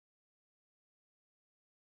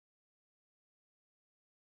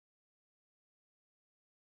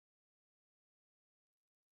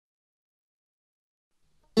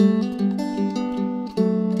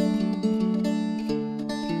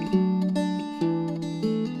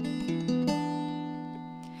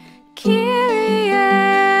Kyrie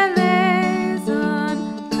eleison,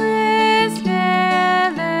 Christe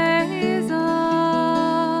eleison.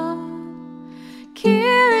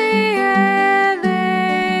 Kyrie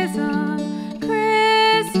eleison,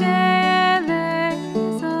 Christe eleison.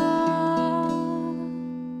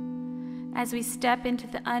 As we step into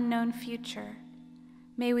the unknown future,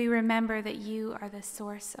 may we remember that you are the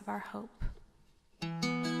source of our hope.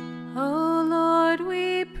 O Lord,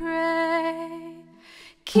 we pray.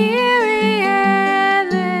 Kyrie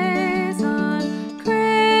eleison,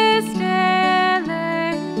 Christe eleison.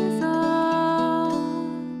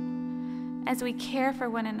 As we care for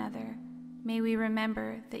one another, may we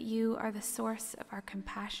remember that you are the source of our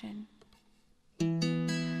compassion.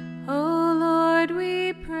 O Lord,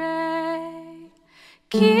 we pray.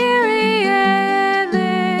 Kyrie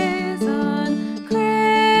eleison,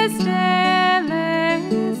 Christe eleison.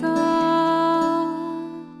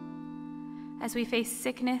 As we face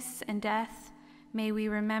sickness and death, may we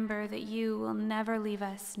remember that you will never leave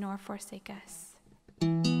us nor forsake us.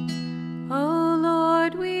 O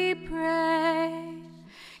Lord, we pray.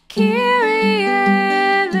 Kyrie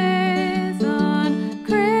eleison,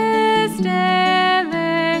 Christe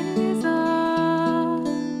eleison.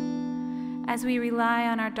 As we rely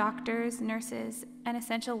on our doctors, nurses, and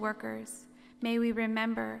essential workers, may we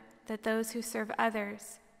remember that those who serve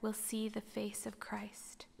others will see the face of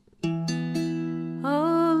Christ.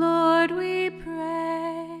 O Lord, we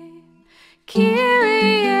pray.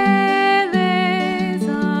 Kyrie eleison,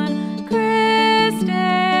 Christe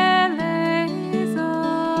eleison.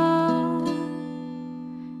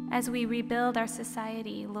 As we rebuild our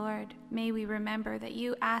society, Lord, may we remember that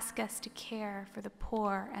you ask us to care for the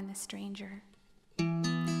poor and the stranger.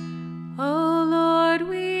 O Lord,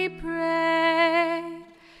 we pray.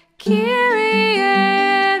 Kyrie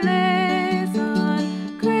eleison,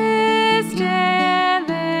 Christe eleison.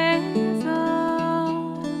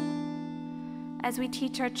 As we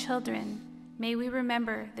teach our children, may we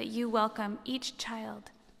remember that you welcome each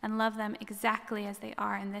child and love them exactly as they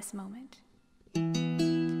are in this moment.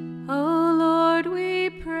 O Lord, we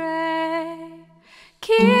pray.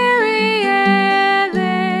 Kyrie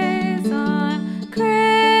eleison,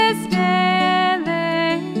 Christe eleison.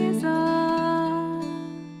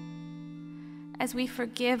 As we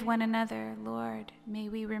forgive one another, Lord, may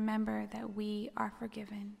we remember that we are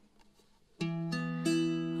forgiven.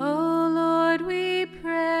 O Lord, we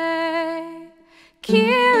pray.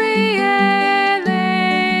 Kyrie eleison,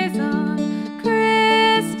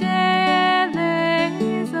 Christe eleison.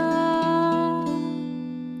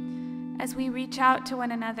 As we reach out to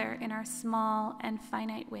one another in our small and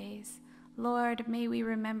finite ways, Lord, may we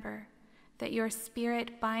remember that your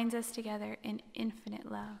Spirit binds us together in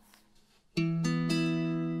infinite love.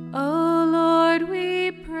 O Lord,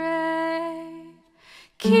 we pray.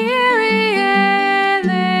 Kyrie